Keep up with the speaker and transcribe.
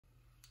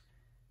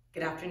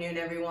Good afternoon,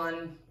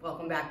 everyone.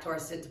 Welcome back to our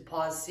Sit to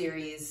Pause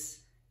series.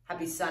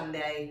 Happy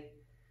Sunday.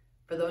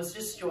 For those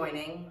just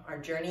joining, our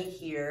journey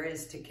here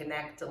is to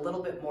connect a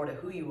little bit more to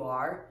who you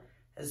are,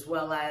 as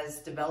well as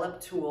develop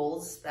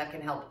tools that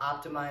can help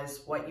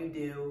optimize what you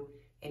do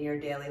in your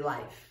daily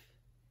life.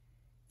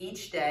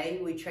 Each day,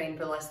 we train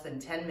for less than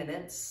 10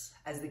 minutes,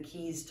 as the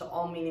keys to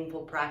all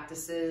meaningful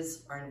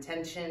practices are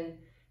intention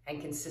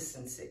and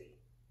consistency.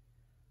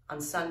 On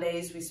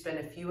Sundays, we spend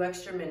a few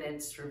extra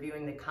minutes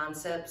reviewing the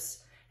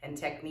concepts and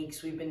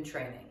techniques we've been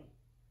training.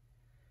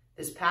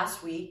 This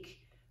past week,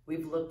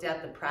 we've looked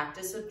at the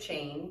practice of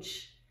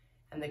change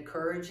and the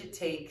courage it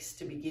takes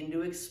to begin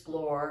to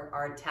explore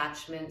our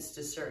attachments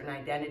to certain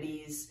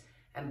identities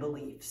and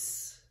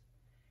beliefs.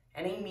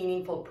 Any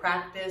meaningful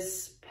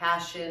practice,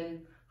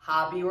 passion,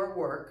 hobby, or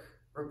work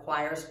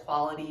requires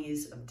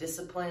qualities of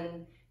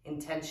discipline,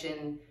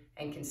 intention,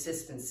 and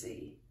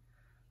consistency,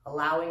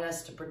 allowing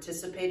us to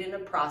participate in a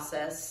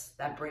process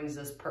that brings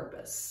us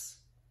purpose.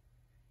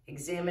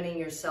 Examining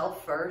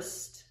yourself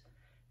first,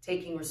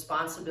 taking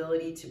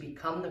responsibility to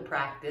become the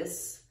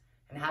practice,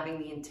 and having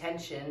the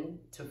intention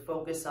to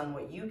focus on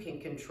what you can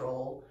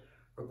control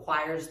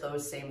requires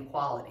those same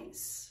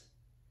qualities.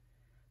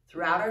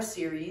 Throughout our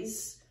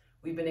series,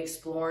 we've been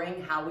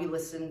exploring how we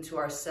listen to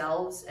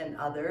ourselves and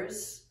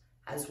others,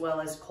 as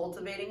well as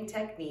cultivating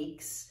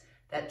techniques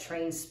that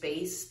train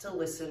space to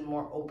listen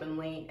more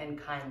openly and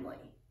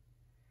kindly.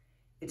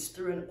 It's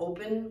through an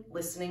open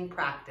listening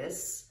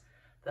practice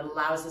that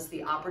allows us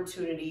the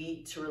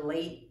opportunity to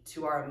relate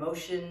to our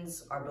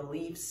emotions, our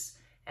beliefs,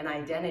 and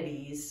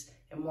identities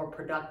in more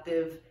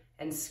productive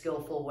and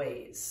skillful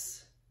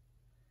ways.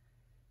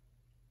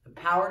 The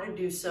power to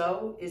do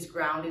so is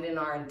grounded in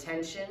our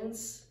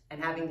intentions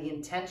and having the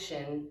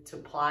intention to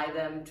apply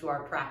them to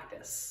our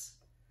practice.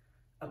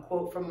 A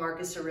quote from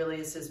Marcus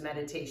Aurelius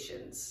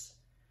Meditations: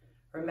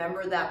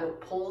 "Remember that what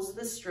pulls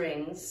the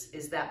strings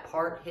is that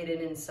part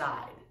hidden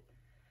inside.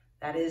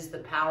 That is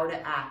the power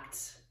to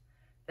act.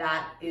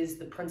 That is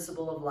the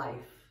principle of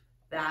life.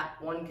 That,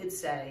 one could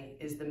say,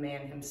 is the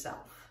man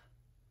himself."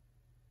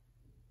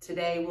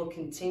 Today, we'll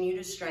continue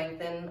to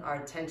strengthen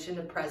our attention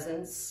to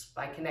presence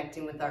by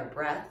connecting with our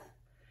breath,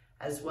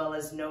 as well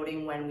as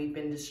noting when we've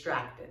been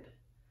distracted,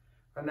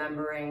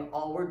 remembering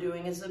all we're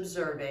doing is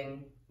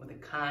observing with a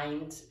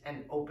kind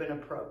and open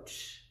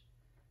approach.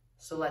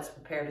 So let's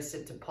prepare to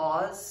sit to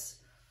pause.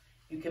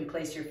 You can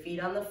place your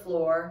feet on the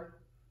floor,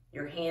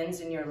 your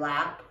hands in your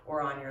lap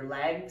or on your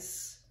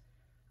legs.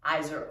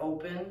 Eyes are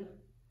open,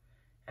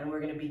 and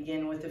we're going to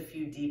begin with a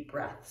few deep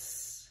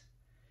breaths.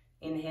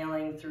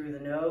 Inhaling through the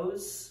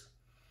nose,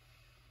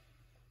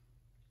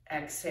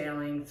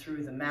 exhaling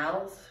through the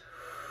mouth.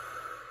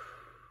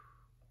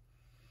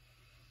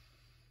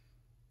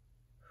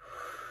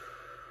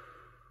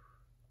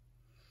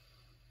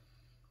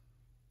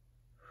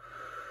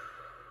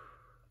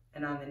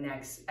 And on the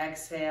next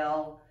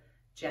exhale,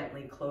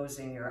 gently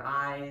closing your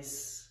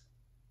eyes,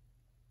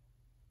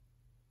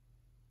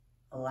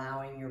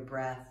 allowing your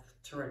breath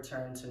to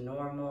return to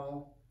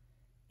normal,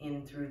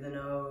 in through the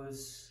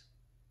nose,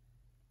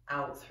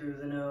 out through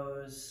the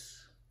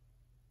nose.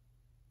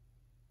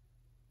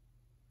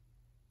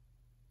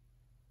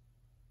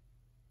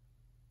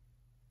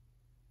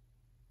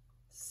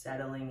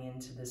 Settling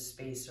into the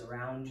space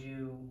around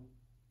you.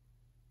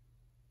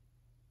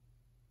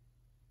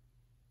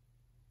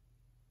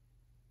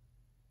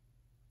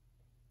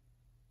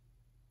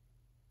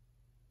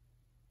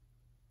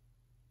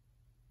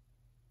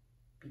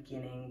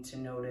 Beginning to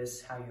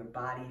notice how your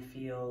body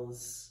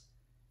feels,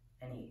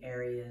 any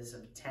areas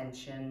of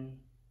tension.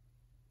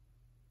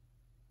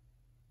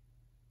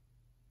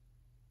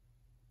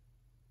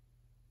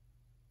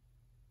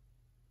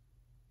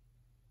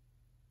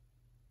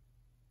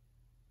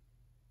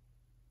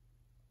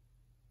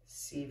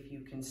 See if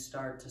you can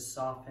start to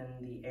soften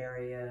the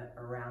area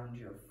around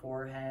your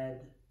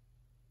forehead.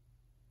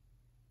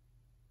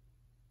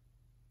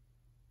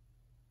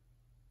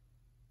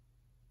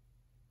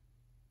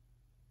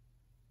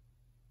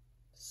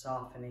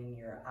 Softening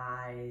your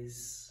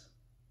eyes.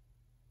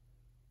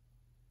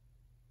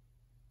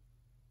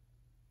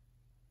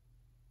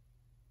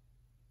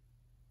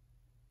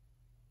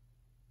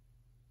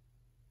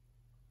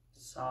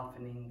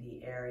 Softening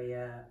the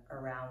area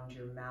around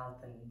your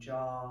mouth and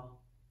jaw.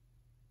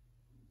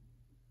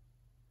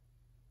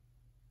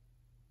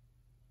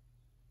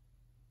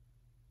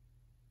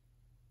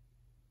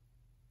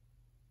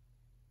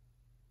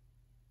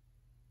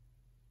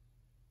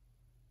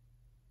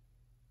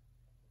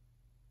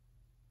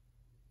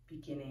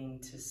 Beginning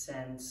to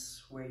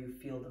sense where you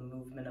feel the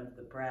movement of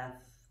the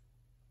breath.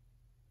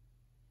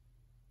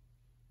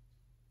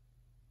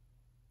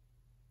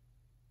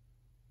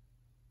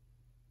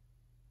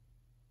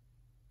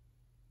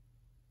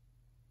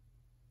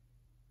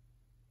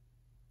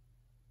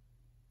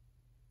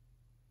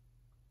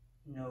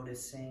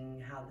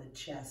 Noticing how the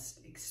chest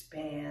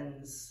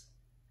expands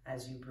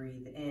as you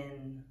breathe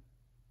in.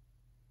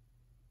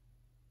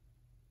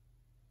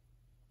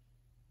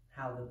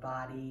 How the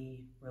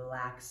body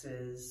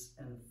relaxes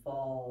and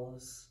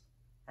falls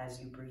as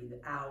you breathe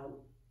out.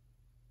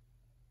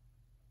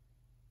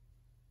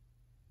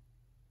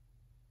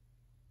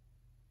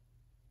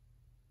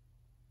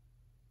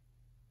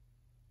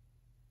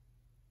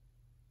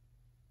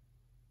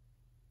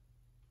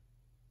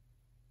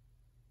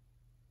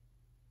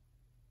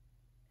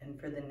 And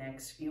for the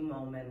next few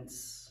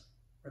moments,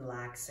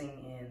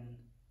 relaxing in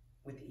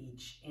with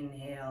each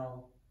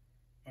inhale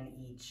and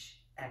each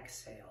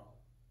exhale.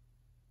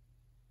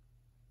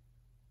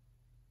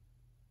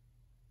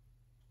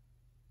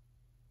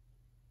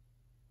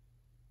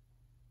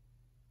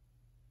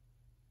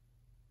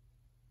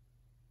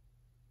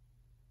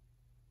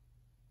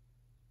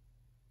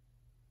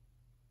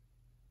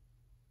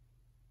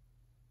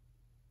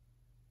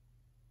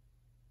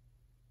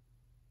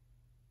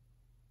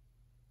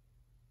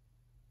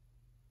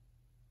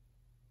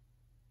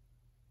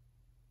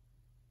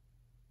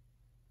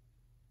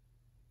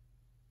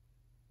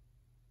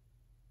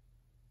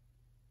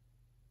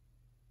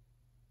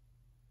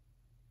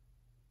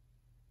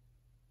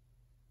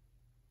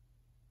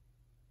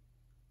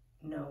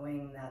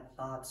 Knowing that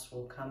thoughts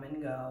will come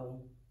and go,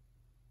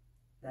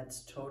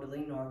 that's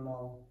totally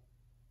normal.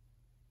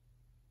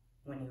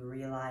 When you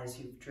realize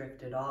you've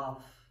drifted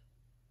off,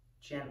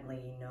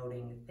 gently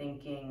noting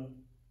thinking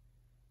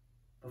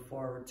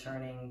before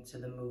returning to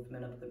the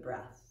movement of the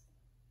breath.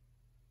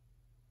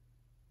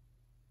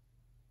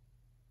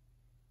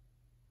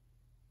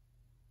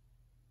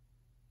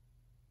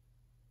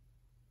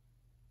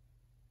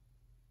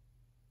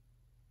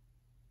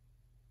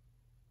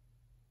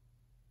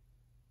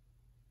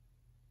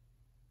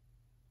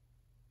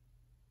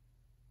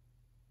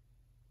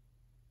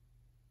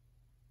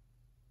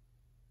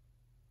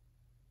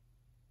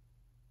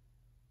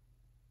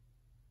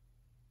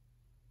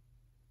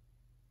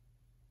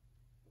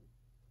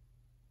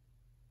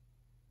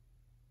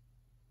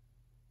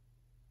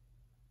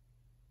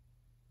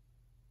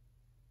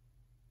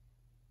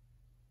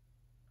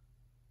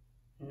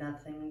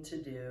 Nothing to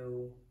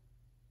do,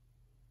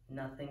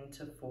 nothing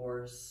to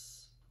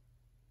force,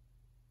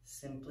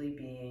 simply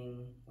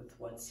being with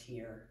what's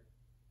here.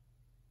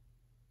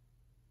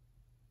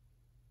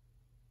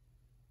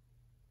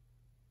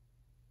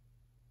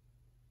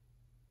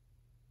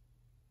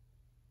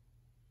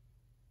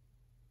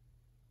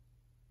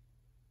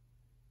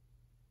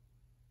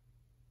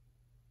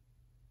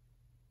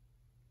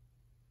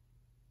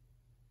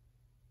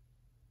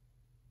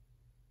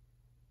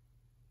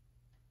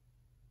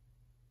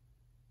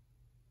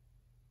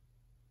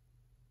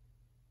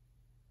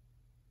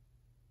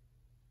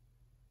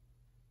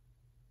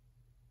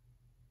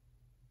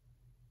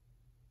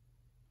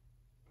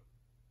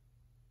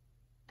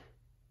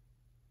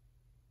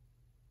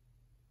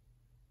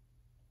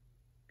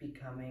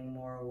 Becoming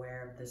more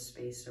aware of the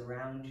space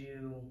around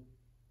you,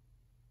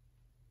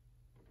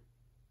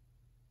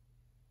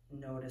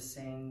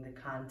 noticing the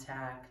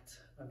contact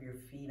of your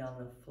feet on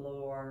the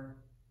floor,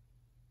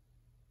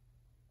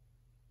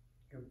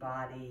 your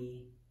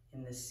body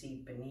in the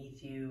seat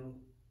beneath you,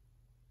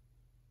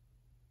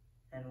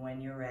 and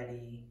when you're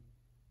ready,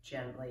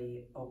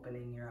 gently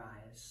opening your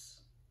eyes.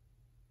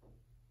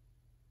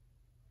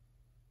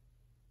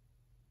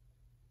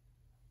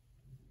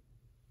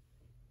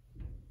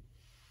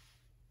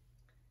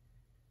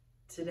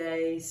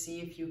 Today, see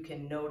if you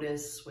can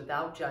notice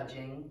without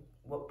judging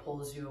what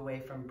pulls you away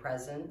from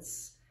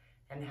presence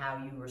and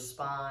how you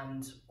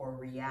respond or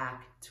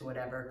react to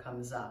whatever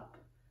comes up,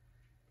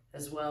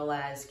 as well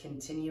as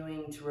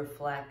continuing to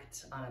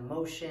reflect on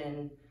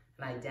emotion,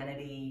 an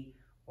identity,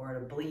 or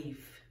a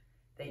belief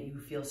that you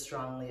feel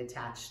strongly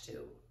attached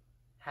to,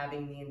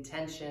 having the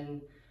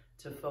intention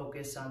to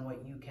focus on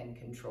what you can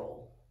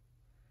control.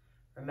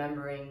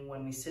 Remembering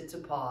when we sit to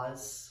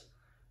pause,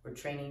 we're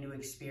training to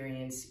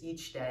experience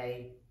each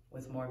day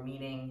with more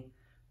meaning,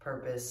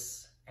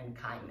 purpose, and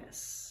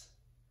kindness.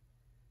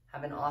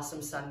 Have an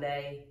awesome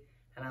Sunday,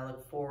 and I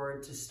look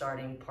forward to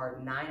starting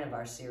part 9 of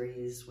our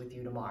series with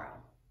you tomorrow.